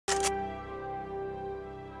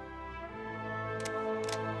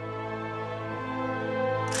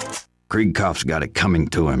Kriegkopf's got it coming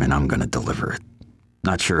to him, and I'm gonna deliver it.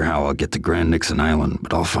 Not sure how I'll get to Grand Nixon Island,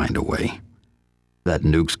 but I'll find a way. That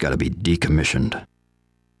nuke's gotta be decommissioned.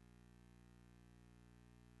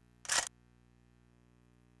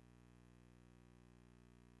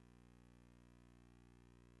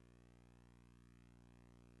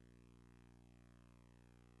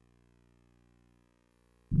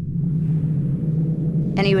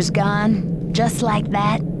 And he was gone, just like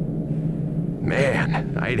that?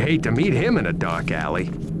 Man, I'd hate to meet him in a dark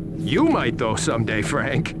alley. You might though someday,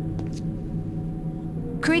 Frank.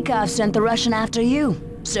 Kriegkopf sent the Russian after you,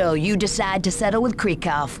 so you decide to settle with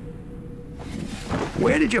Kriegkopf.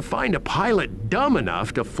 Where did you find a pilot dumb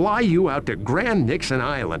enough to fly you out to Grand Nixon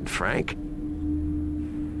Island, Frank?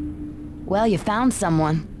 Well, you found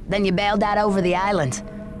someone. Then you bailed out over the island.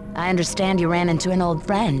 I understand you ran into an old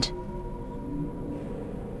friend.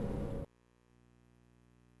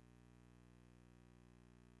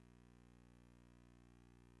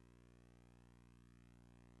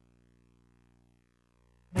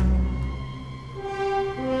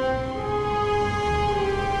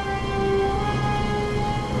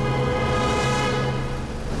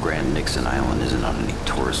 Nixon Island isn't on any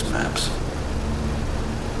tourist maps.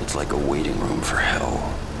 It's like a waiting room for hell.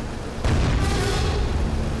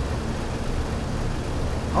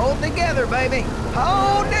 Hold together, baby!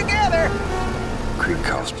 Hold together!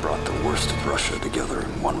 Kriegkopf's brought the worst of Russia together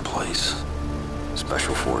in one place.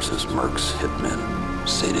 Special forces, mercs, hitmen,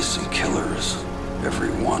 sadists and killers. Every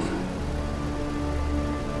one.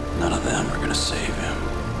 None of them are gonna save him.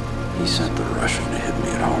 He sent the Russian to hit me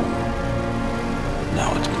at home.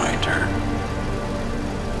 Now it's my turn.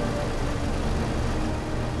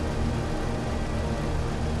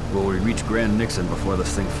 Will we reach Grand Nixon before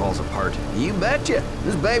this thing falls apart? You betcha.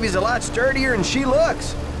 This baby's a lot sturdier than she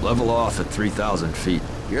looks. Level off at 3,000 feet.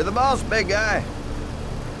 You're the boss, big guy.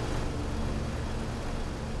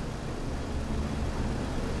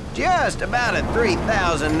 Just about at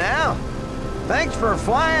 3,000 now. Thanks for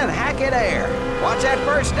flying Hackett Air. Watch that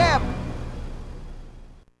first step.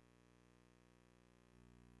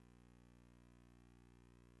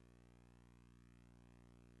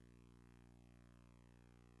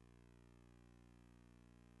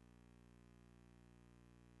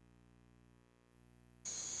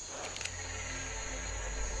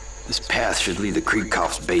 This path should lead to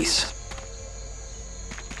Kriegkopf's base.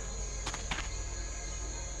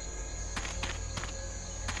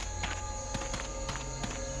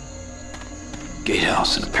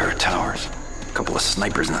 Gatehouse and a pair of towers. A couple of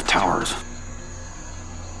snipers in the towers.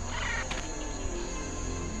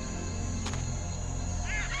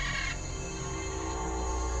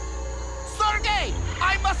 Sergei!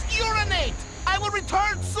 I must urinate! I will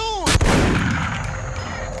return soon!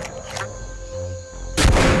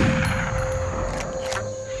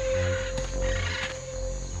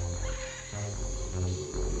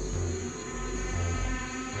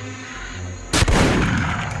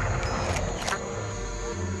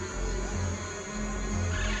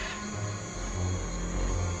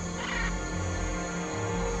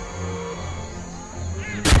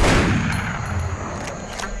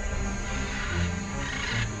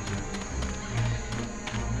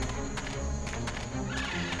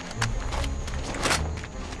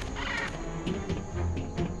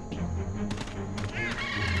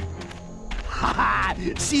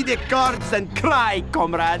 See the cards and cry,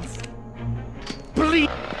 comrades! Please!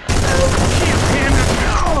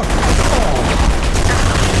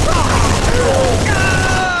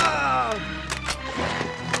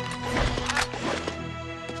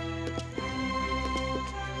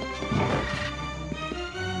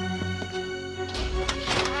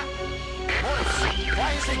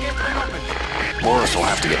 Boris will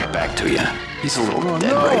have to get back to you. He's a little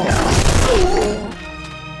dead right now.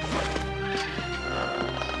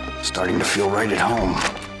 Starting to feel right at home.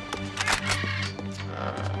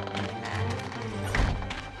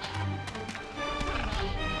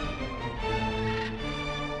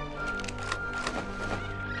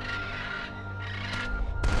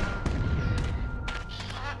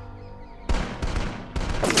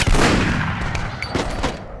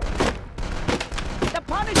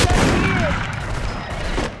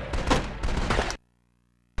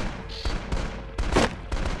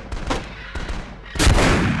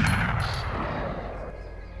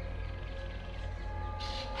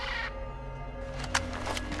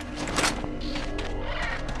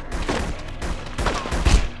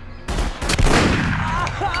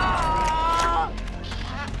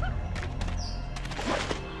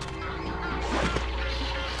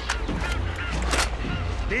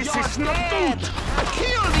 This is not good!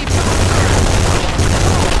 Kill me!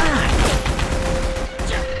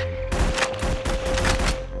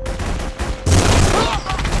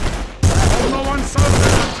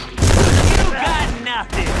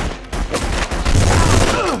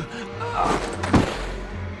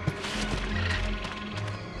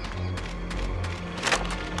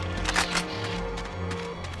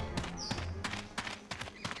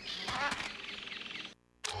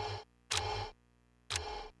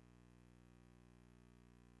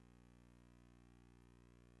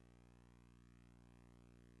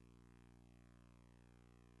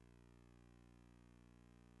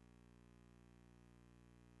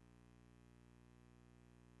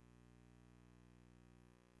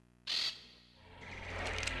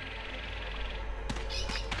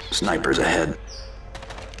 Snipers ahead.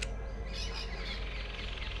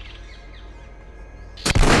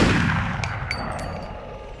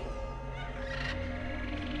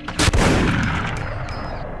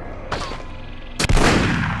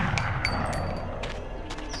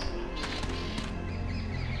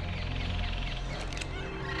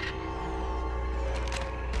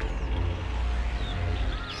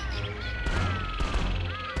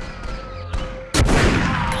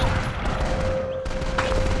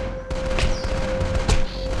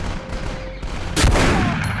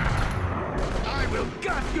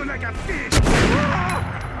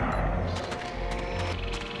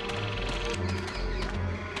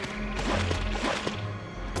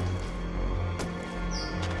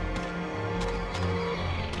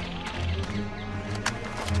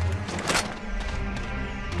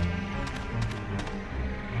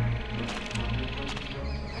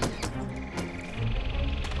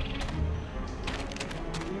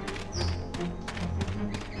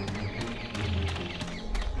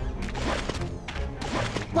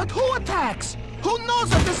 But who attacks? Who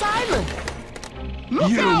knows of this island? Look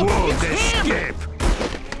You out! won't It's him! escape!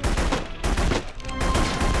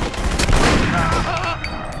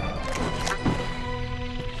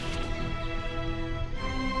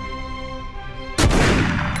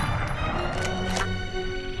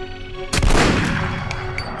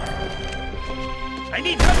 I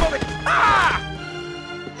need help over it! Ah!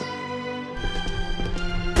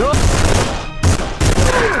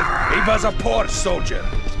 He was a poor soldier.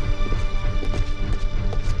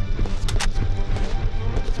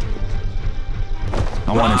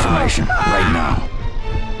 I want information, right now.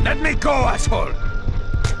 Let me go, asshole!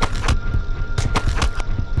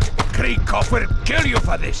 Kreekhoff will kill you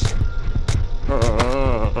for this!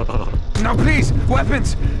 Now please,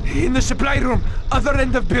 weapons! In the supply room, other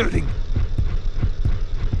end of building.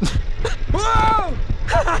 Whoa!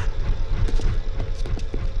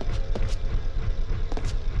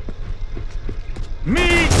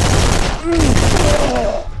 Me!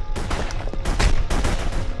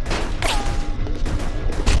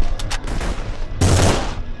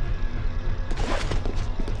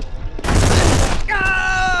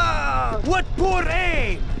 What poor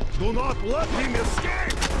aim! Do not let him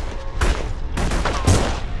escape!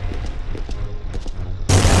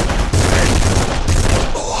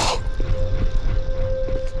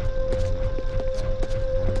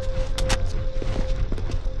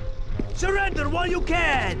 Surrender while you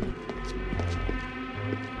can!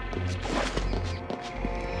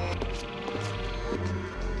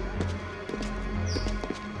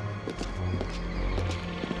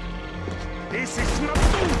 This is not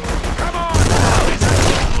good! Come on!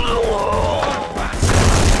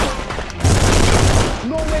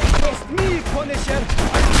 No way past me, Punisher!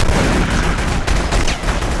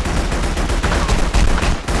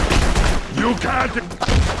 You can't...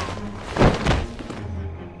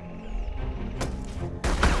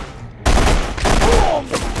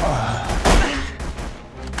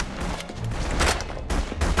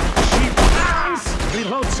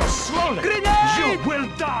 Reload so slowly! Grenade! You will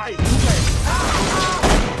die!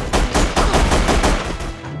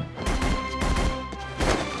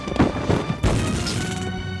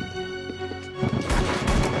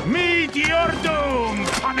 Meet your doom,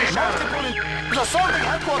 Punisher! Assaulting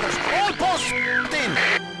headquarters! All posts in!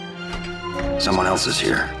 Someone else is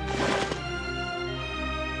here.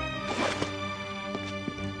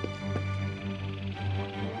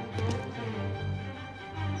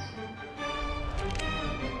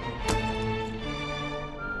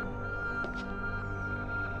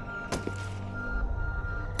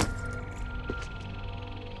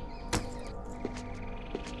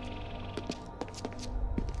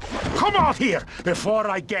 Come out here before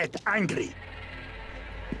I get angry!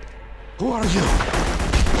 Who are you?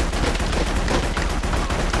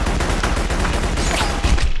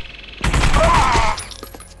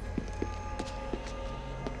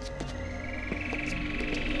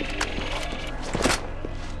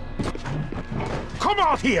 Come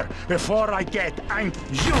out here before I get angry!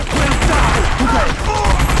 You will die today!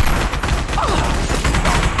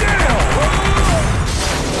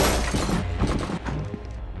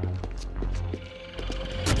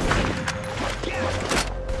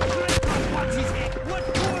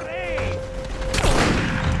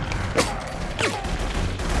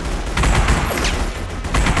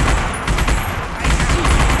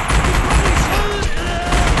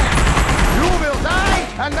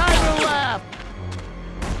 And I will laugh!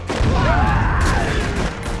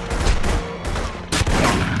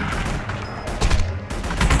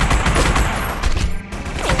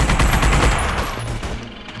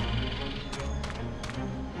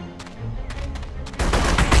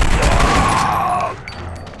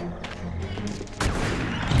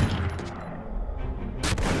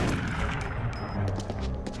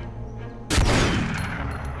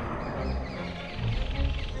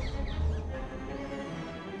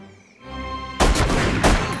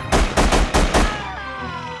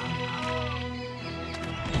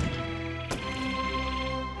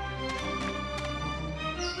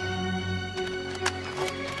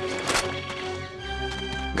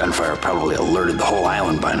 Gunfire probably alerted the whole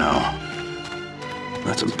island by now.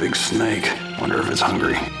 That's a big snake. Wonder if it's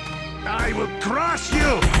hungry. I will crush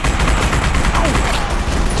you!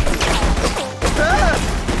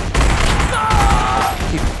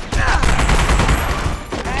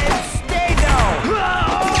 And stay down!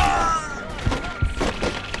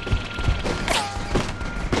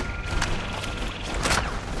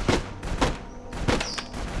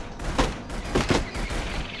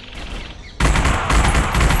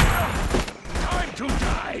 Time to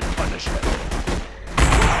die, Punisher!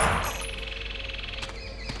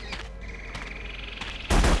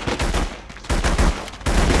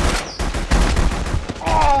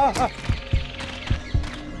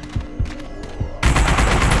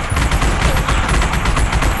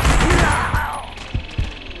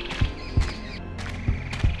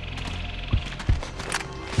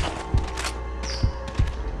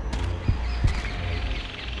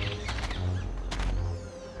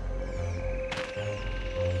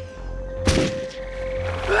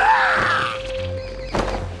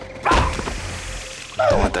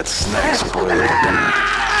 Don't let that snake spoil your dinner.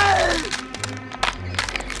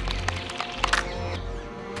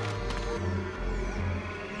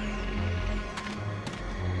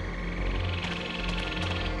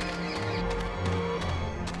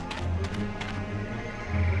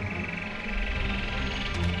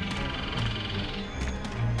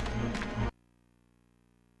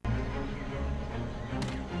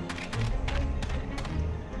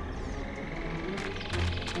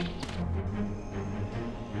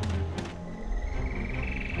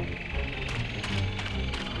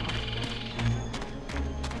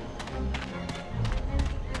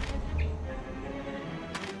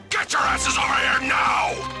 Get your asses over here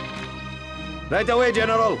now! Right away,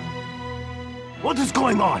 General. What is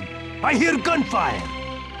going on? I hear gunfire.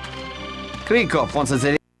 Krikov wants us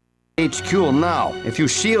at HQ now. A few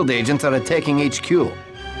SHIELD agents are attacking HQ.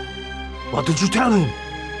 What did you tell him?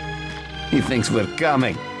 He thinks we're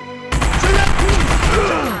coming.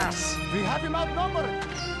 We have him outnumbered.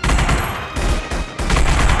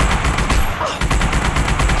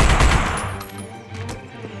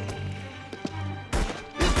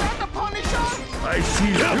 Is that the Punisher? I see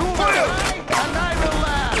you! You fire! And I will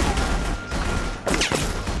laugh.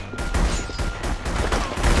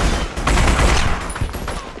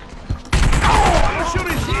 Punisher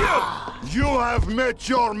is here! You have met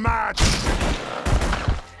your match!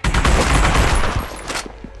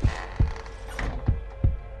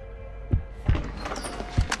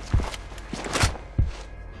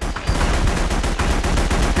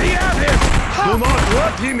 Do not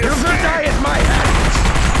let him escape! You will die at my hands!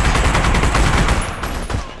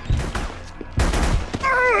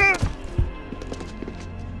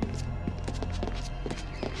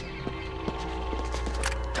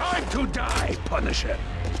 Time to die, Punisher!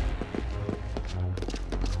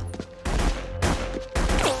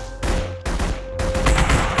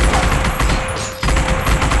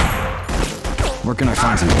 Where can I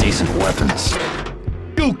find some decent weapons?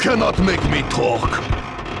 You cannot make me talk!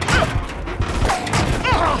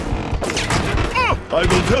 I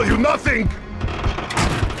will tell you nothing!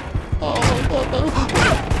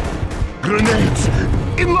 Grenades!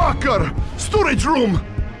 In locker! Storage room!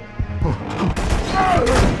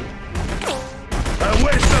 I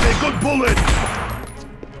wasted a good bullet!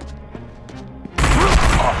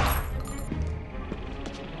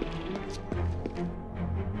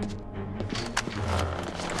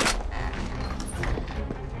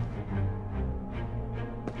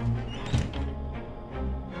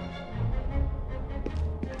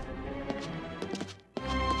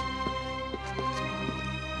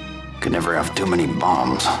 Could never have too many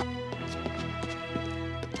bombs.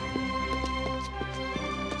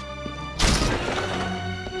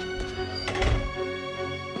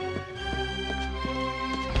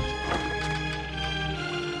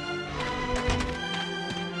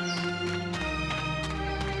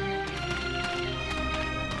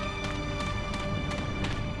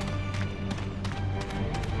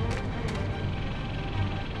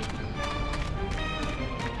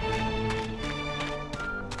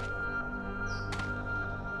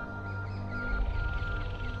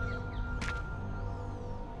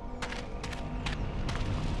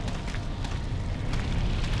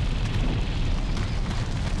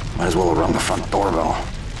 Might as well have rung the front doorbell.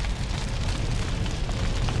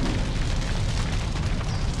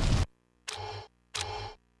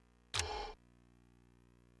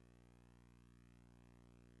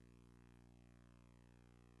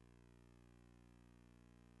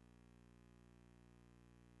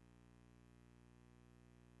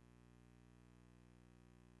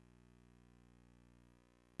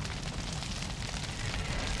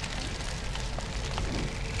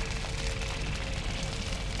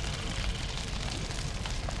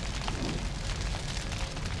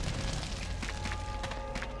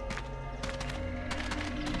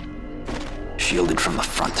 shielded from the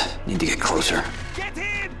front. Need to get closer. Get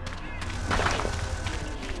in!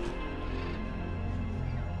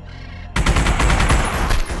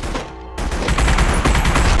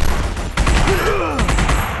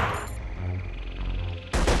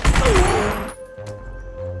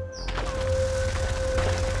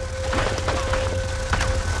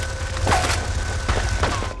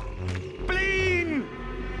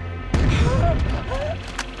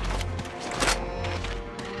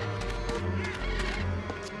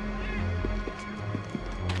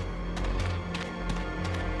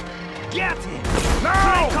 Get him! No!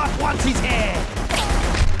 Dracot wants his head!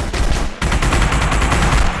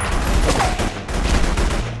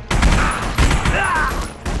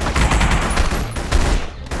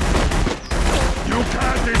 You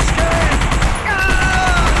can't escape!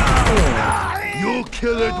 You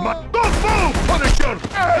killed my... Don't move, Punisher!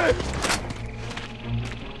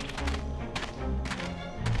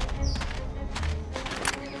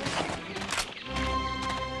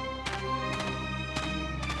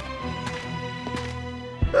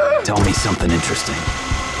 Tell me something interesting.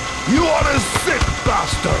 You are a sick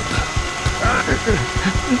bastard!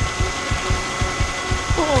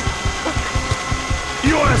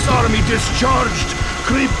 US Army discharged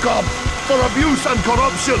Creep Cop for abuse and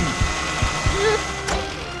corruption!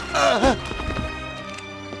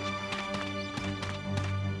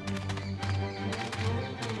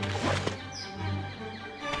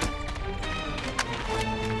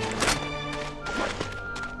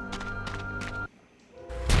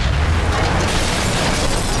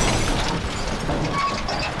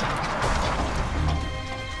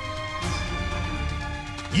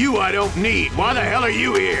 You I don't need. Why the hell are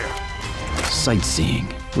you here? Sightseeing.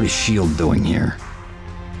 What is S.H.I.E.L.D. doing here?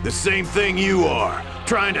 The same thing you are.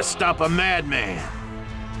 Trying to stop a madman.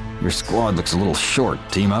 Your squad looks a little short,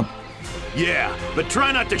 team up. Yeah, but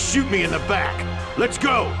try not to shoot me in the back. Let's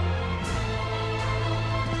go!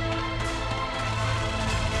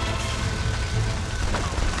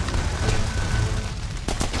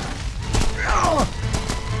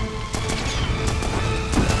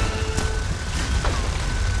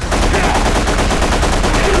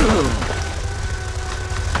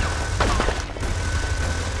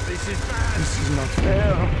 This is not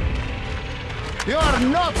fair. You are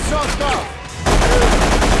not so tough!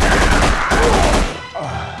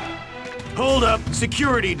 Hold up!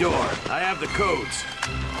 Security door. I have the codes.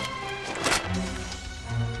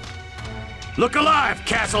 Look alive,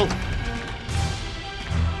 Castle!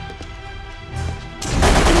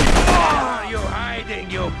 Oh, you're hiding,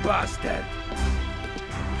 you bastard!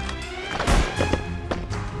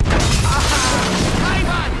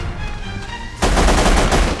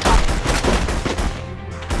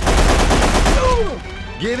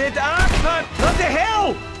 Give it up! What the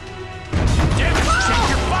hell? Damn it! Check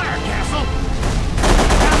your fire, Castle!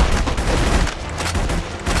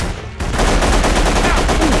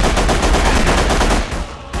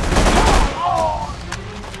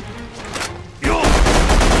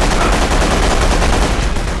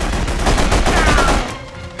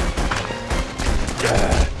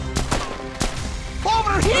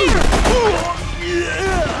 Over here!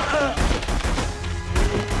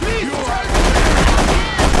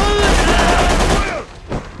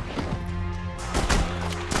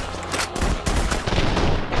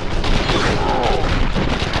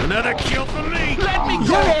 Another kill for me! Let me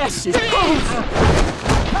go! Yes!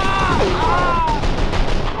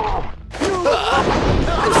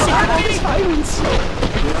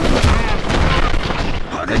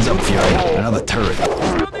 Heads up, Fury. Another turret.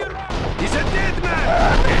 He's a dead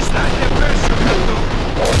man! Is that the best you can do?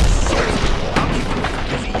 Shit! I'll keep him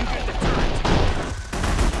busy, you get the turret.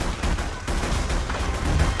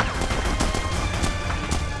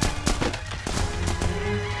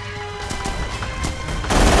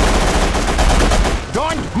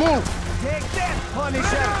 Don't move! Take that,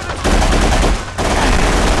 Punisher!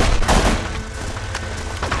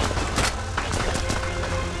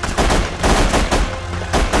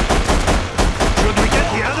 Should we get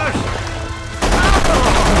the others?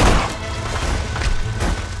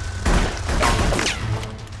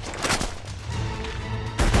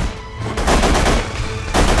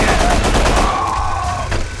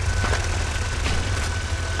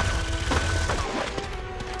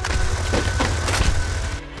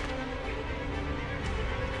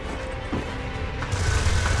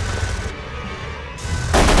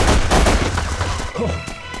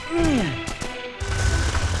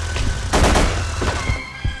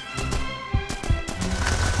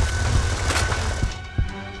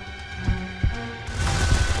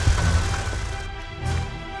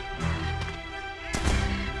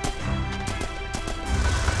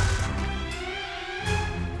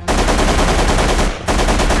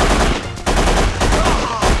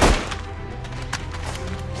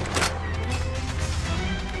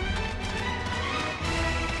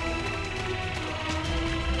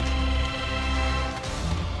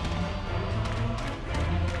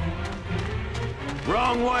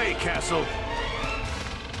 Wrong way, Castle.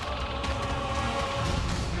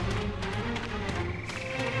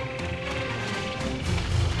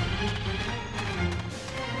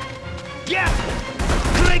 Get!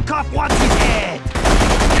 Krakow wants his head!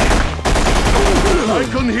 I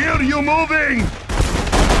can hear you moving!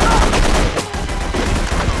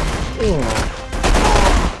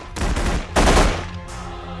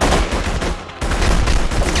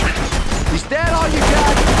 Is that all you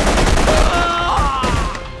got?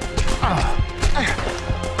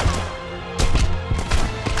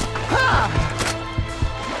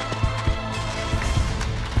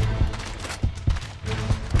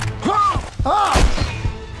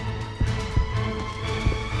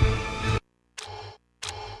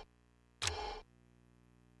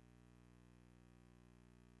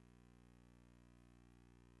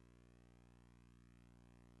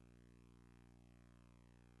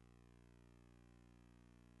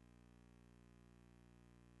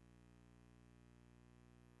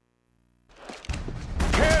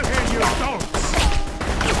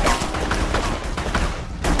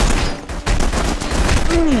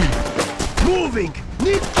 Moving!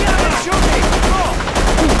 Need cannon shooting!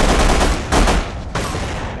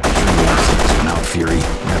 Mount Fury,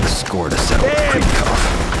 have a score to settle with Kreepkopf.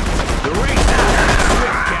 The race is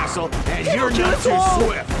swift, Castle, and you're not too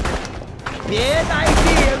swift. Bad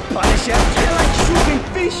idea, Punisher. I like shooting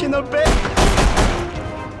fish in a bed.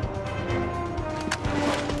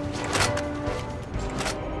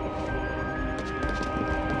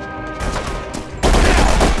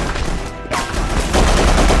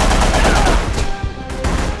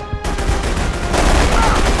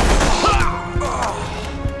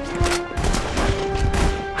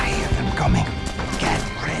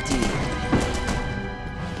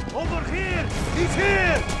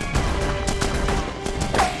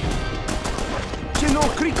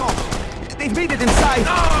 They've made it inside!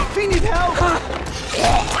 We need help!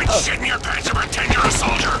 Quit shitting your pants and pretend you're a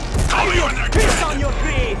soldier! Call me when they're Piss on your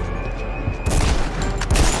grave!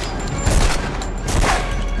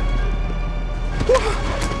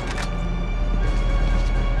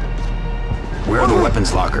 Where are the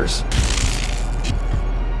weapons lockers?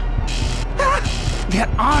 There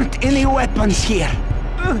aren't any weapons here.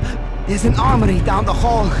 There's an armory down the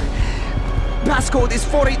hall. Passcode is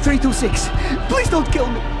 48326. Please don't kill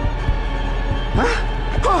me. Huh?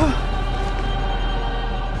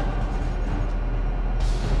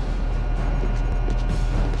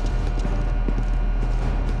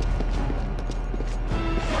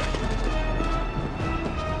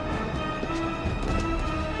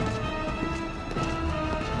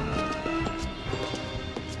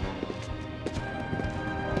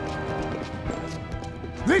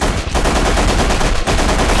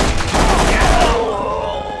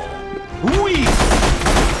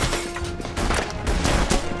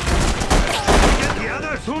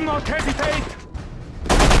 Do not hesitate!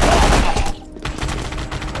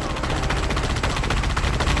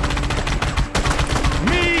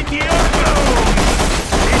 Meteor boom!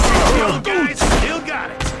 This is your guys, still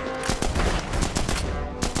got it!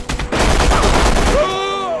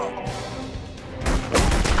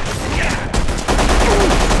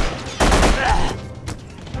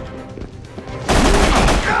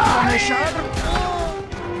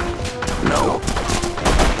 No.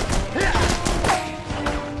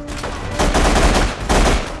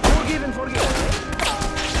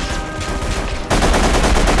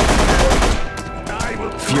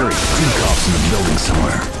 Fury, Kreepkopf's in the building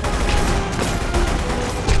somewhere.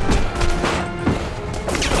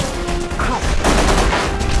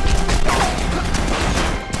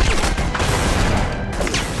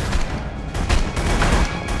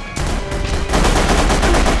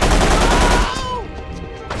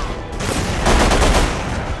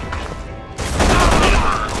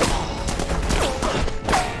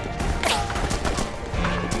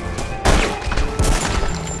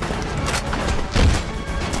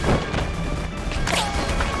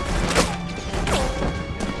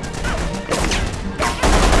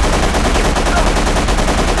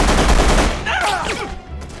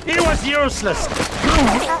 Useless.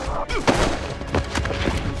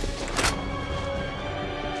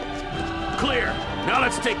 Clear. Now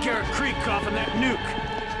let's take care of Kreepkopf and that nuke.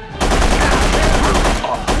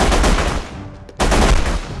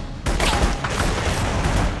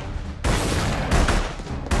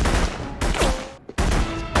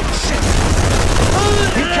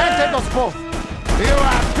 He can't take us both. You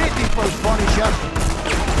are pitiful, Punisher.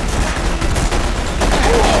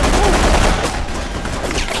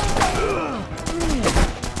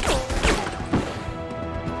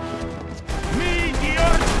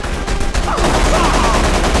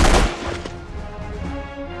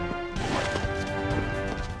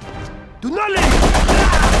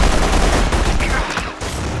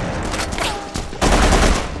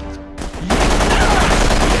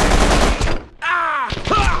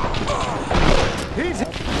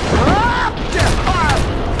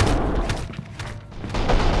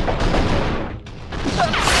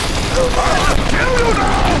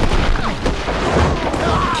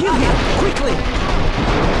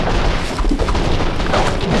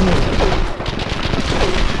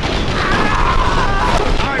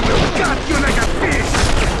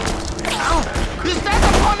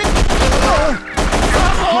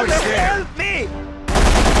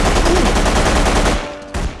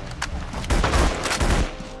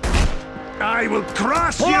 will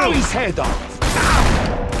crush Blow you! his head off!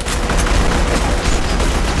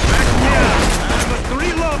 I must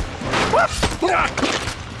reload!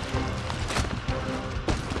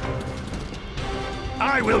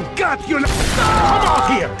 I will gut you! Come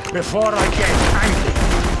out here before I get angry!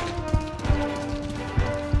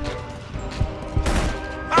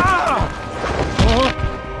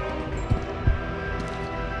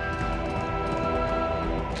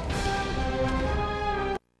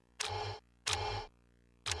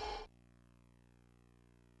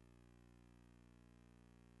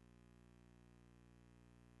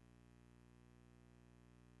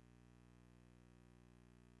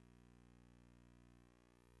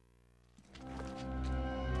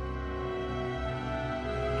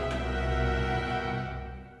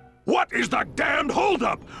 What is the damned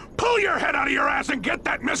holdup? Pull your head out of your ass and get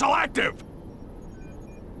that missile active!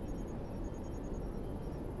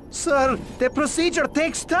 Sir, the procedure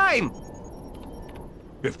takes time.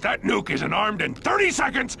 If that nuke isn't armed in 30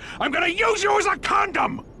 seconds, I'm gonna use you as a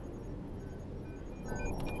condom!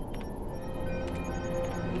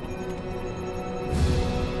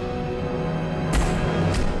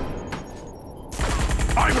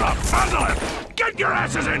 I'm gonna handle it! Get your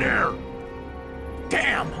asses in here!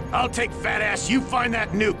 Damn! I'll take fat ass, you find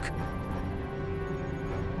that nuke!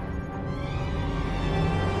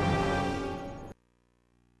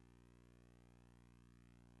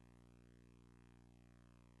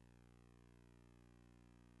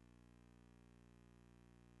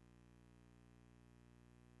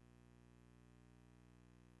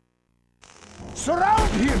 Surround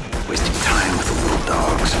him! Wasting time with the little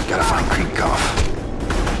dogs. Gotta find Kreepkov.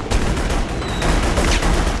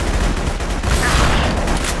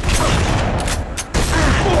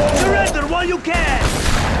 Surrender while you can!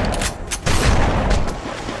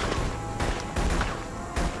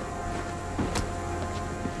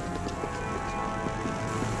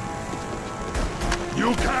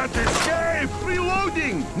 You can't escape!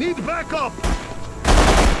 Reloading! Need backup!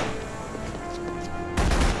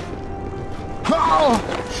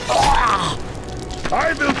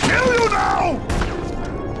 I will kill you now!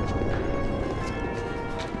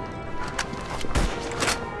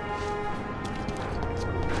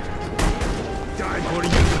 Time for you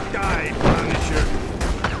to die, Punisher!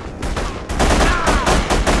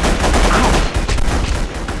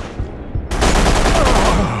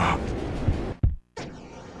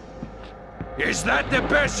 Is that the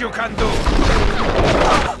best you can do?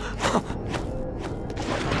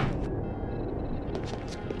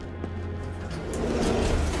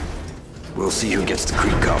 We'll see who gets to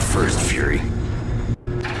Kreepkov first, Fury.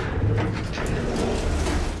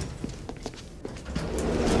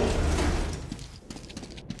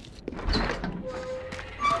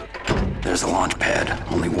 There's the launch pad.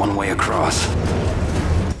 Only one way across.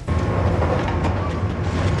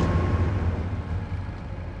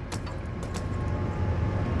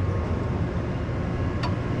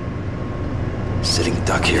 Sitting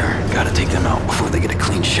duck here. Gotta take them out before they get a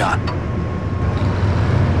clean shot.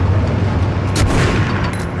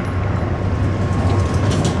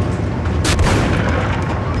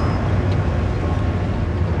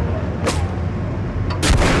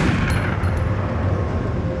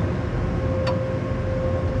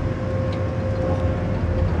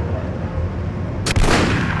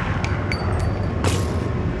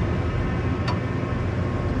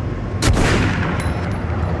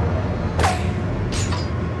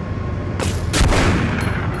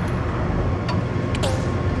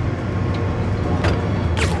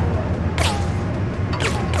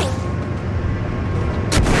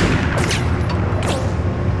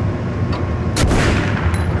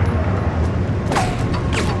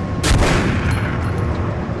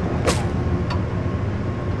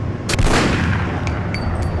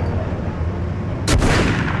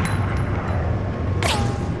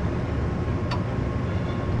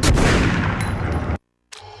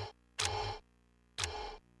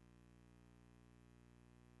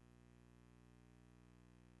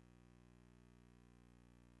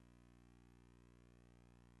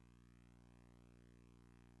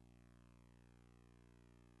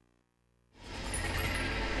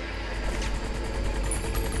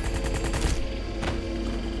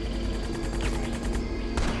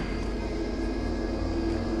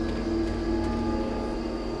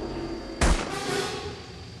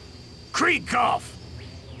 Kreepkov!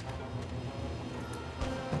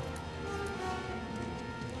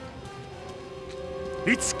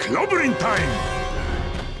 It's clobbering time!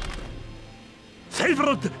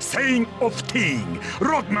 Favorite saying of Ting,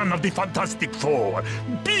 Rockman of the Fantastic Four,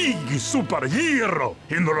 big superhero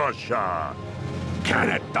in Russia. Can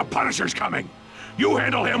it? The Punisher's coming! You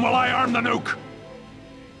handle him while I arm the nuke.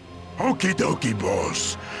 Okie dokie,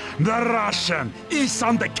 boss. The Russian is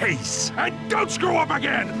on the case. And don't screw up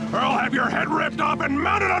again, or I'll have your head ripped off and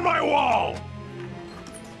mounted on my wall!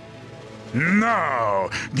 No,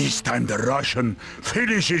 this time the Russian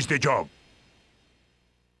finishes the job.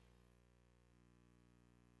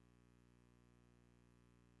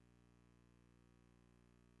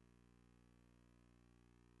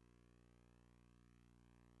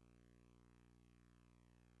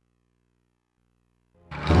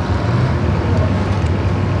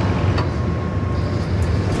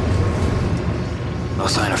 No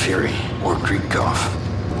sign of Fury or Creep Cough.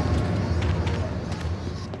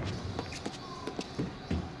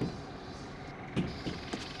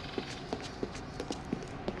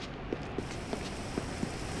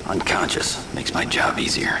 Unconscious makes my job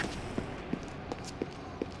easier.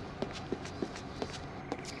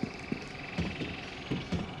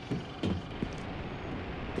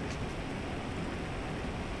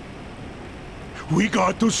 We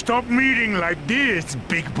got to stop meeting like this,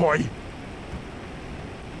 big boy.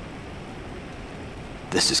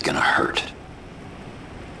 This is gonna hurt.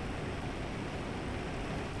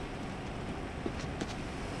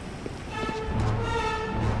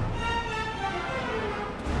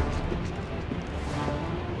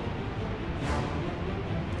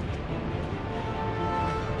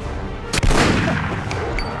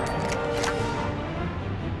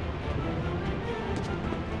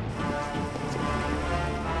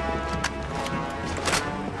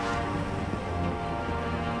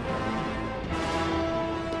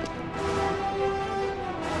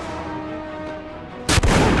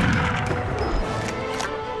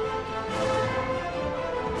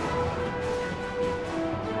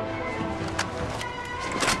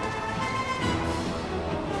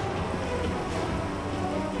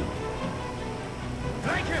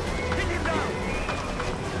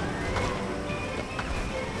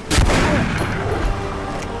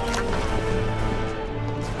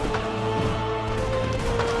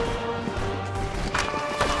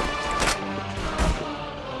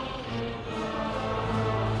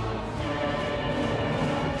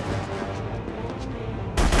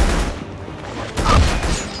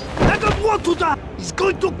 To die! He's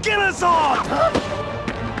going to kill us all!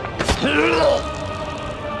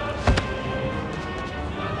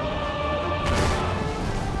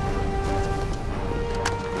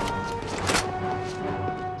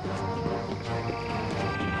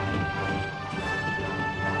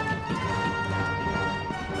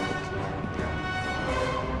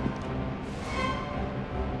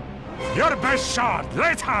 Your best shot!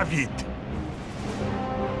 Let's have it!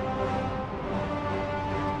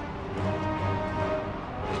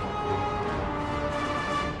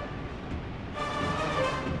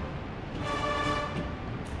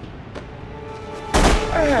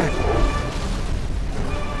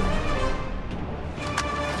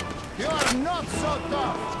 You are not so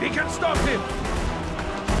tough! We can stop him!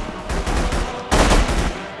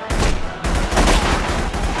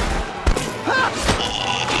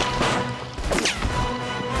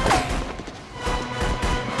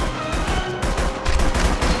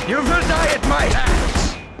 You will die at my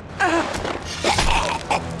hands!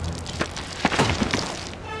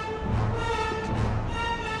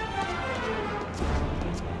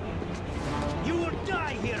 You will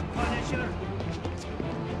die here, Punisher!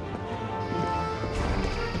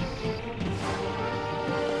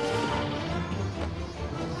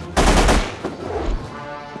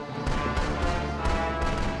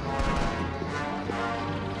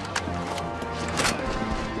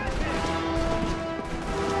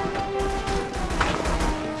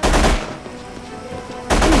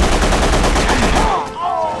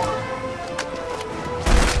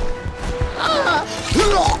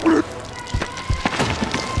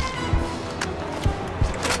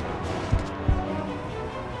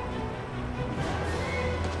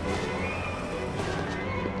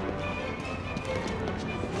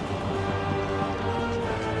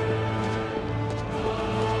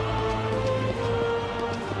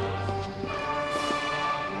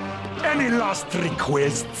 Any last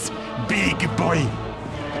requests, big boy?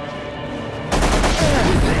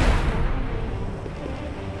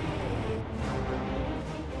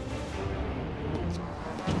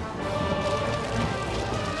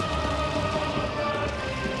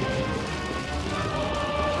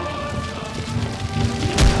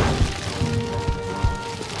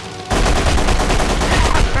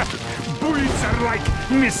 Bullets are like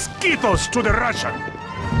mosquitoes to the Russian.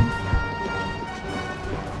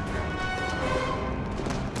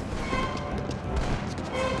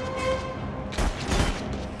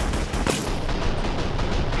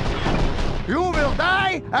 You will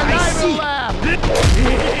cry, and I will laugh.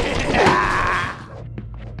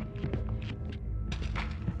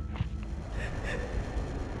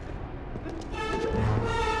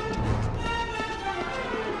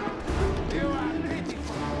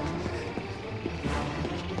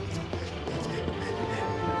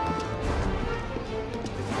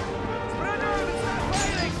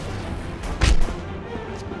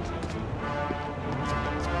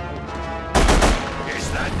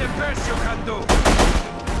 The best you can do!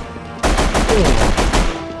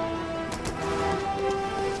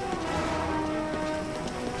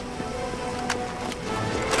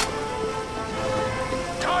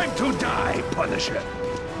 Time to die, Punisher!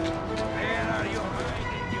 Where are you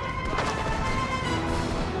hiding, you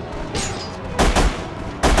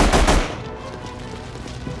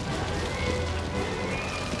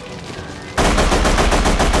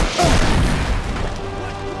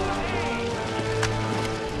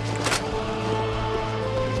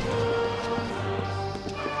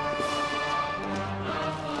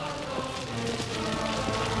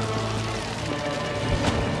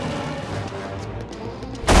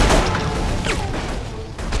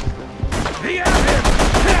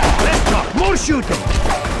More shooting!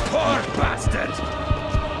 poor bastard!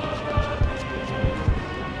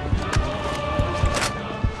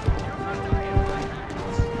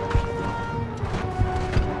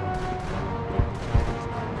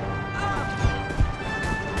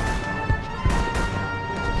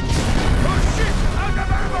 Oh shit! Out of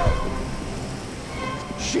ammo!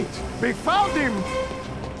 Shit! We found him!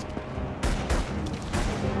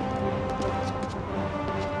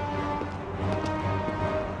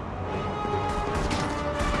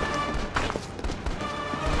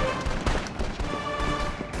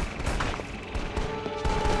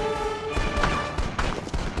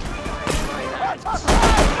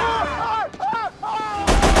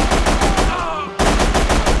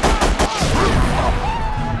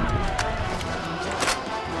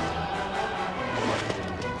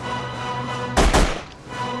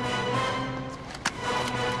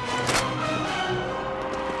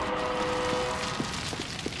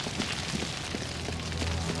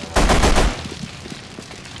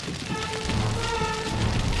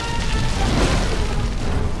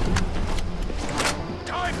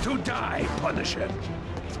 To die, Punisher!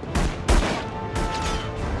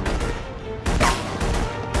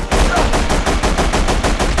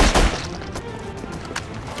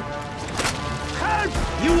 Help!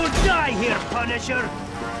 You will die here, Punisher!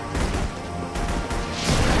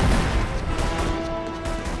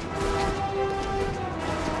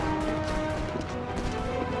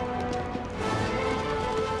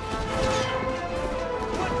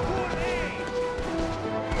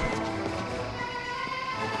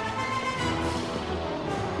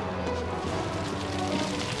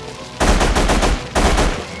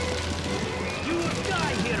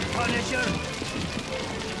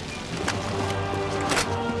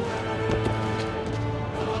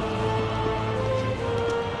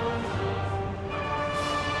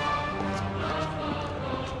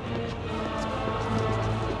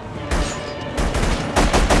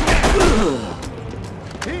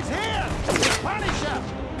 He's here! Punisher!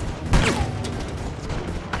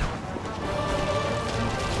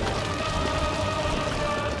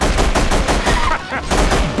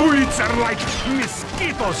 Bullets are like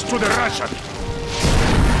mosquitoes to the Russian!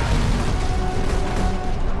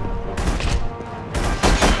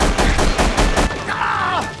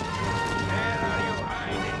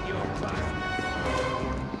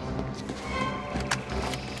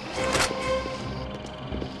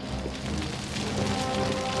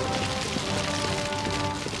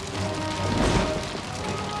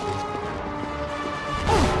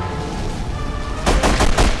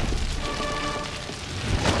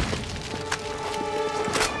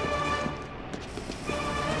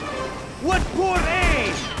 What poor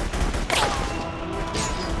aim!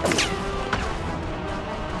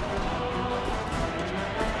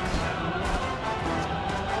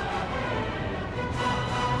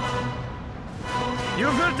 You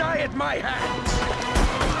will die at my hands!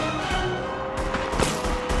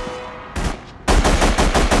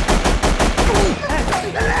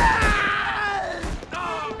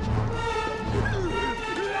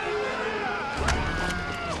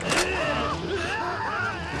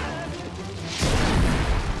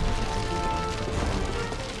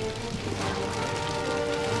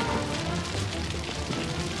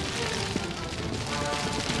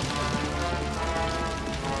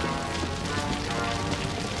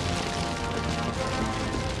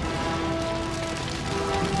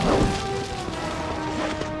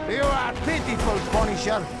 You are pitiful,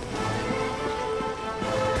 Punisher.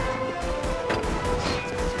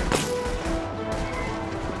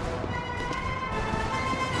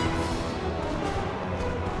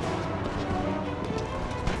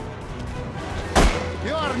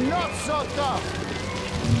 so tough?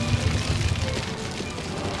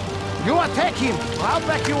 You attack him, or I'll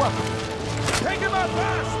back you up. Take him out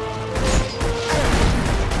fast!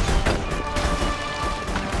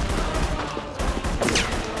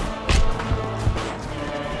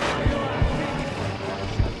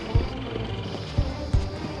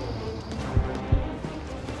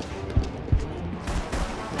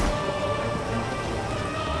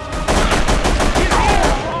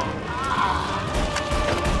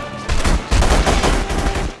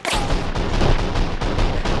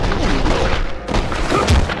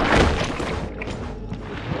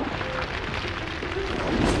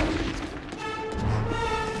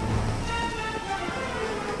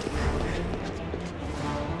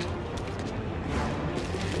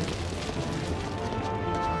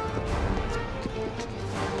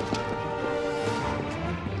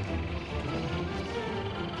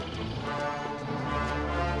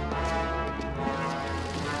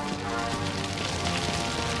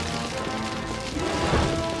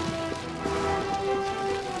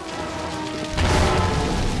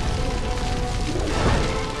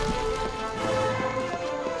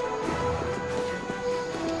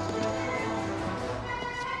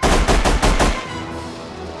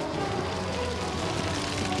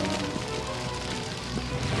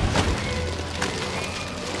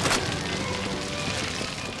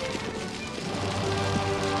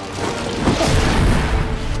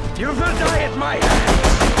 You will die at my hands!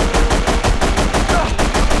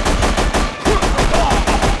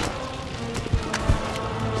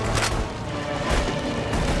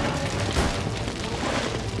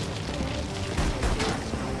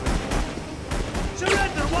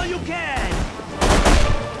 Surrender while you can!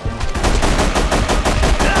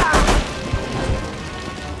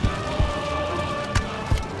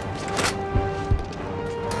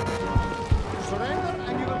 Surrender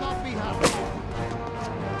and you will not be happy.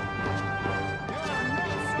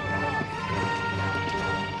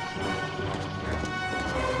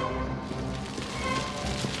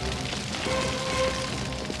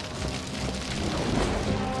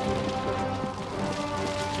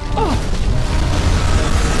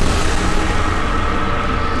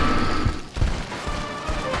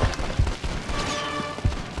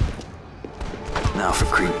 Now for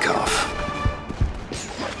Creep Cough.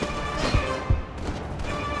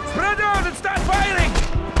 Spread out and start firing!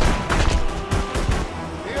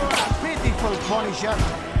 You are a pitiful Punisher.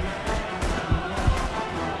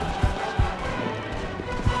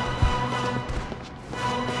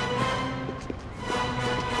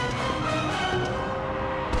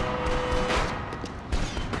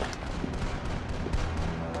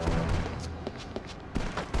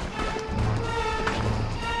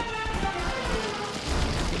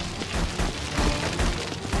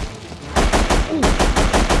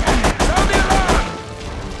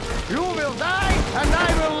 You will die, and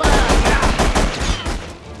I will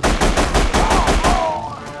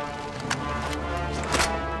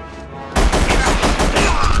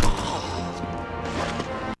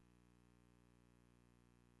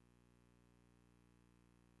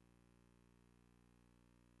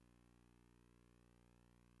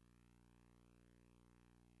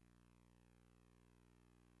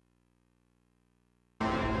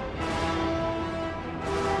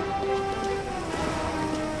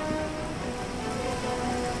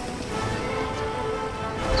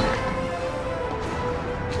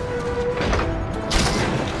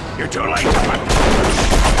You're too late!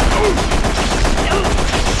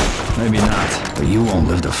 Maybe not, but you won't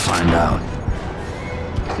live to find out.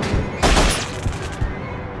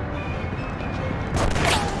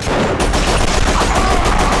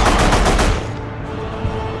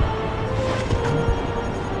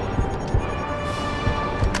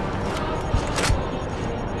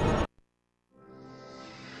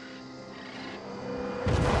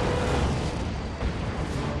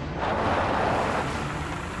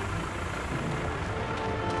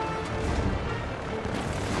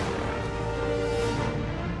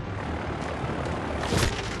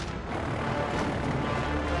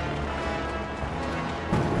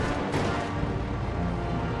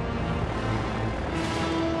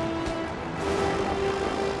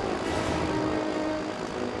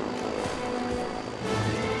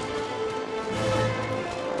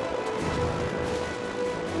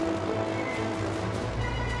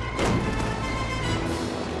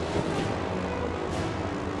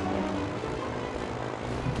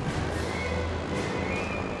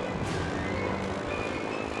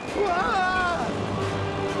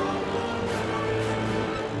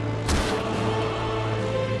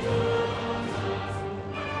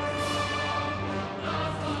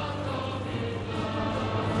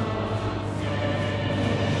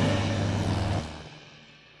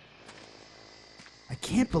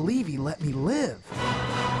 can't believe he let me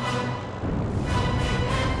live.